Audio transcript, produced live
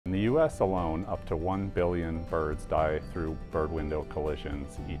US alone, up to 1 billion birds die through bird window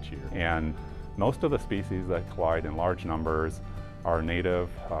collisions each year. And most of the species that collide in large numbers are native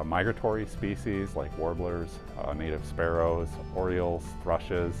migratory species like warblers, native sparrows, orioles,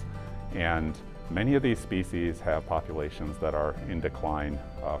 thrushes, and many of these species have populations that are in decline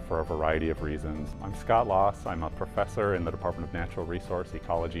for a variety of reasons. I'm Scott Lawson. I'm a professor in the Department of Natural Resource,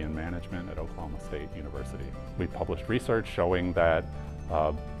 Ecology, and Management at Oklahoma State University. We published research showing that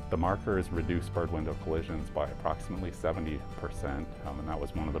the markers reduce bird window collisions by approximately 70%, and that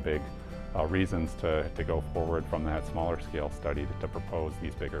was one of the big reasons to go forward from that smaller scale study to propose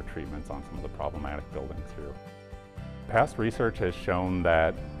these bigger treatments on some of the problematic buildings here. Past research has shown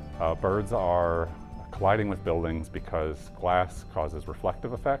that birds are colliding with buildings because glass causes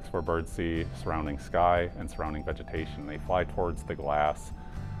reflective effects where birds see surrounding sky and surrounding vegetation. They fly towards the glass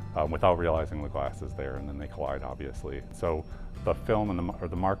without realizing the glass is there, and then they collide, obviously. So the film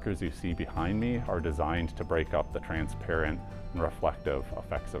and the markers you see behind me are designed to break up the transparent and reflective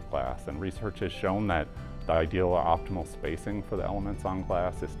effects of glass. And research has shown that the ideal or optimal spacing for the elements on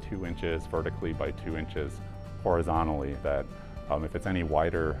glass is 2 inches vertically by 2 inches horizontally. That if it's any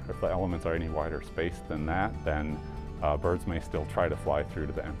wider, if the elements are any wider spaced than that, then birds may still try to fly through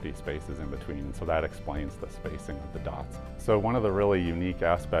to the empty spaces in between. And so that explains the spacing of the dots. So one of the really unique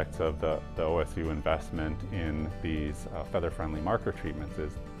aspects of the OSU investment in these feather-friendly marker treatments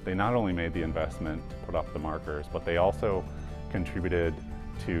is they not only made the investment to put up the markers, but they also contributed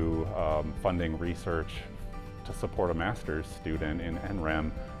to funding research to support a master's student in NREM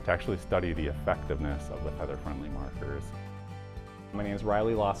to actually study the effectiveness of the feather-friendly markers. My name is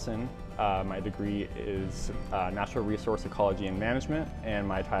Lawson. My degree is Natural Resource Ecology and Management, and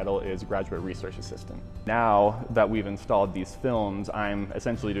my title is Graduate Research Assistant. Now that we've installed these films, I'm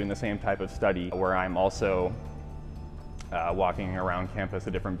essentially doing the same type of study where I'm also walking around campus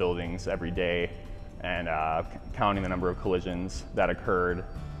at different buildings every day and counting the number of collisions that occurred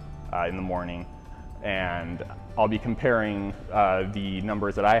in the morning. And I'll be comparing the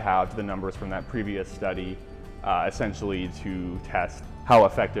numbers that I have to the numbers from that previous study, essentially to test how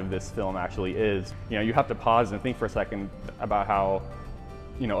effective this film actually is. You know, you have to pause and think for a second about how,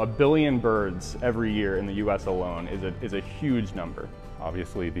 you know, 1 billion birds every year in the US alone is a huge number.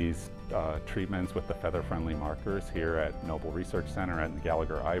 Obviously, these treatments with the feather-friendly markers here at Noble Research Center and the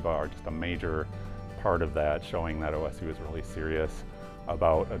Gallagher-Iba are just a major part of that, showing that OSU is really serious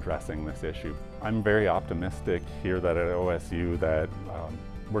about addressing this issue. I'm very optimistic here that at OSU that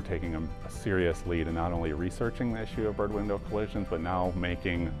we're taking a serious lead in not only researching the issue of bird window collisions, but now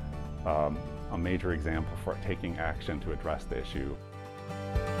making a major example for taking action to address the issue.